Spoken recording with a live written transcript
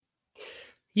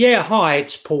Yeah, hi,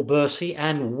 it's Paul Bursey,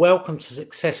 and welcome to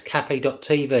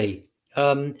SuccessCafe.tv.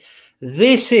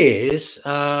 This is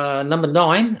number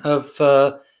 9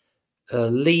 of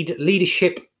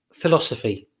leadership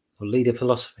philosophy or leader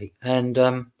philosophy, and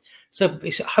hopefully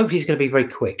it's going to be very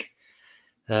quick.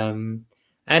 And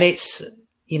it's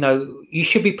you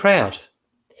should be proud.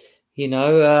 You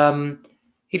know,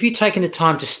 if you're taking the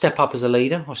time to step up as a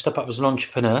leader or step up as an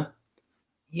entrepreneur,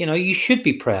 you should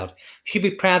be proud. You should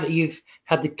be proud that you've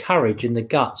had the courage and the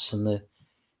guts and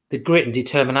the grit and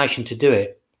determination to do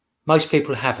it. Most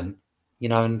people haven't,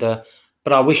 and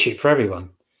but I wish it for everyone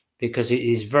because it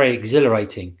is very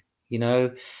exhilarating.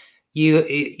 You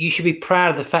should be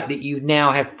proud of the fact that you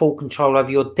now have full control over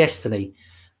your destiny,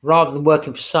 rather than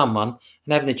working for someone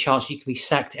and having the chance you can be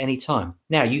sacked any time.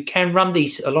 Now you can run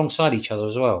these alongside each other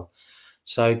as well,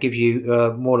 so it gives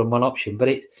you more than one option. But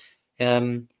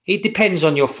it depends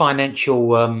on your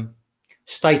financial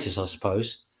status, I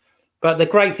suppose. But the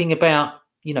great thing about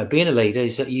being a leader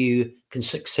is that you can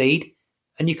succeed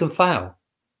and you can fail,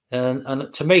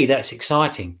 and to me that's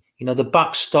exciting. The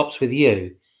buck stops with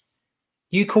you.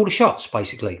 You call the shots,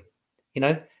 basically.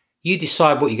 You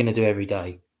decide what you're going to do every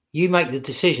day. You make the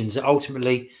decisions that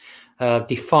ultimately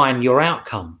define your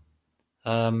outcome.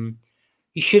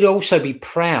 You should also be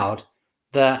proud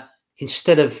that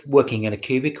instead of working in a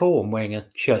cubicle and wearing a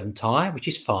shirt and tie, which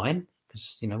is fine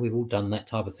because we've all done that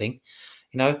type of thing.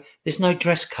 There's no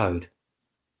dress code.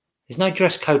 There's no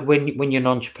dress code when you're an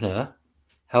entrepreneur.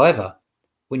 However,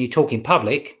 when you talk in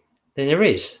public, then there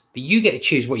is. But you get to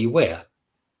choose what you wear.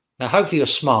 Now, hopefully, you're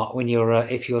smart when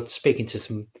if you're speaking to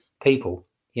some people.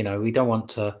 We don't want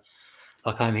to,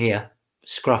 like I'm here,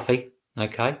 scruffy.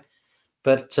 Okay,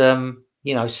 but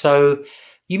so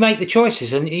you make the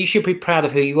choices, and you should be proud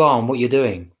of who you are and what you're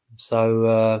doing.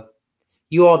 So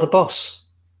you are the boss.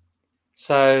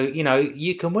 So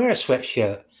you can wear a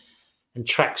sweatshirt and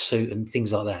tracksuit and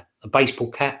things like that, a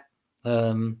baseball cap.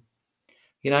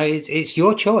 It's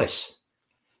your choice.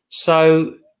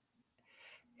 So,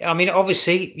 I mean,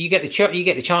 obviously, you get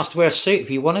the chance to wear a suit if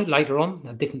you want to later on,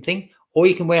 a different thing, or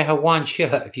you can wear a Hawaiian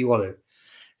shirt if you want to.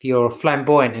 If you're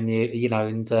flamboyant and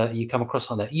you come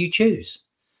across like that, you choose.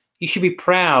 You should be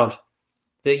proud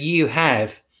that you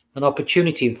have an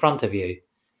opportunity in front of you,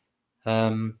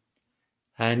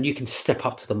 and you can step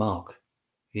up to the mark.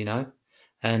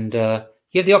 And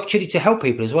you have the opportunity to help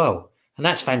people as well, and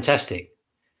that's fantastic.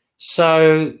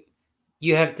 So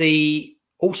you have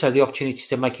also the opportunity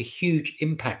to make a huge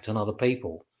impact on other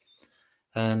people,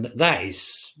 and that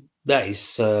is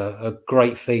a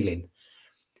great feeling.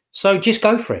 So just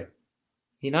go for it.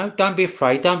 Don't be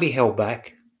afraid. Don't be held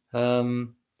back.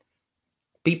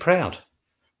 Be proud.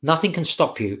 Nothing can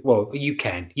stop you. Well, you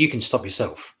can. You can stop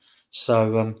yourself.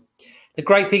 So the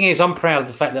great thing is, I'm proud of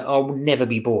the fact that I will never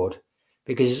be bored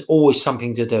because there's always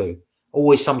something to do,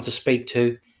 always someone to speak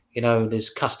to. There's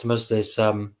customers, there's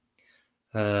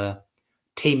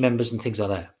team members and things like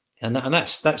that, and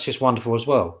that's just wonderful as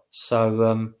well.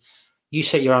 So you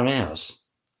set your own hours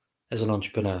as an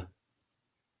entrepreneur,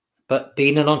 but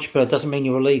being an entrepreneur doesn't mean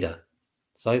you're a leader.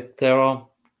 So there are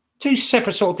two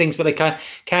separate sort of things, but they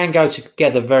can go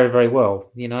together very, very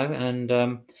well. And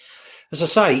as I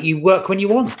say, you work when you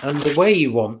want and the way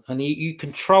you want, and you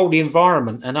control the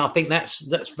environment. And I think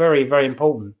that's very, very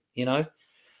important.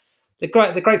 The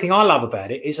great thing I love about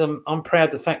it is I'm proud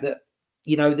of the fact that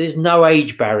there's no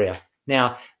age barrier.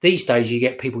 Now these days you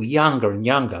get people younger and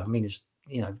younger. I mean, it's,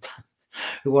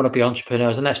 who want to be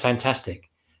entrepreneurs, and that's fantastic.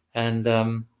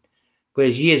 And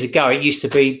whereas years ago it used to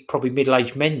be probably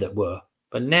middle-aged men that were,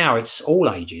 but now it's all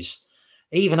ages,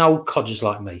 even old codgers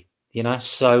like me.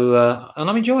 So and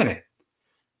I'm enjoying it.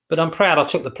 But I'm proud I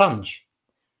took the plunge.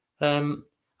 I'm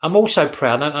also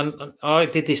proud, and I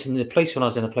did this in the police when I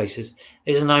was in the police, is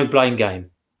a no blame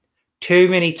game. Too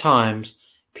many times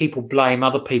people blame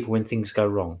other people when things go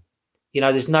wrong.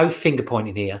 There's no finger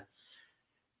pointing here.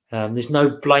 There's no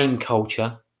blame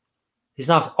culture. There's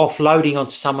no offloading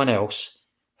onto someone else,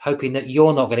 hoping that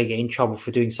you're not going to get in trouble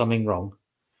for doing something wrong.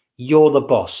 You're the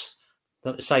boss.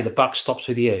 Say the buck stops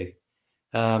with you.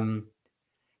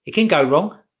 It can go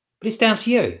wrong, but it's down to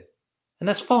you, and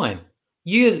that's fine.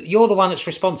 You're the one that's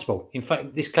responsible. In fact,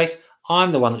 in this case,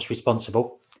 I'm the one that's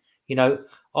responsible.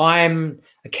 I'm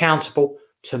accountable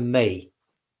to me,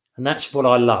 and that's what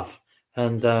I love.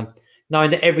 And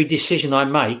knowing that every decision I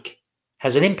make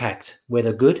has an impact,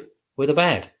 whether good, whether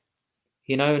bad.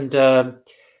 And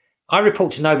I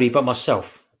report to nobody but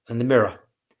myself and the mirror.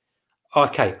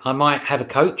 Okay, I might have a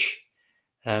coach.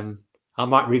 I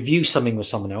might review something with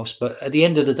someone else, but at the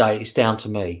end of the day, it's down to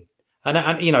me. And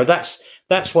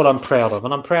that's what I'm proud of,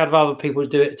 and I'm proud of other people who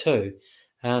do it too.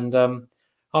 And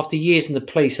after years in the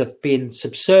police of being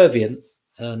subservient,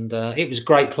 and it was a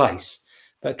great place,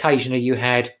 but occasionally you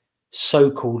had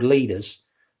so-called leaders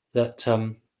that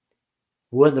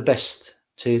weren't the best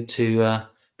to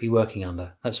be working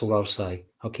under. That's all I'll say.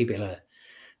 I'll keep it like that.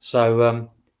 So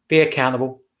be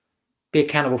accountable. Be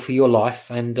accountable for your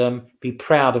life, and be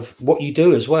proud of what you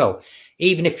do as well.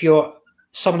 Even if you're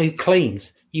someone who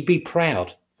cleans, you be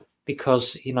proud,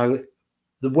 because the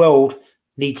world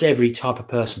needs every type of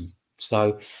person.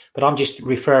 So, but I'm just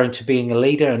referring to being a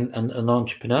leader and an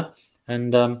entrepreneur,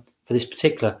 and for this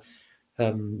particular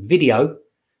video,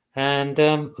 and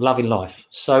loving life.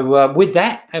 So with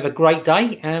that, have a great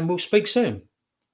day, and we'll speak soon.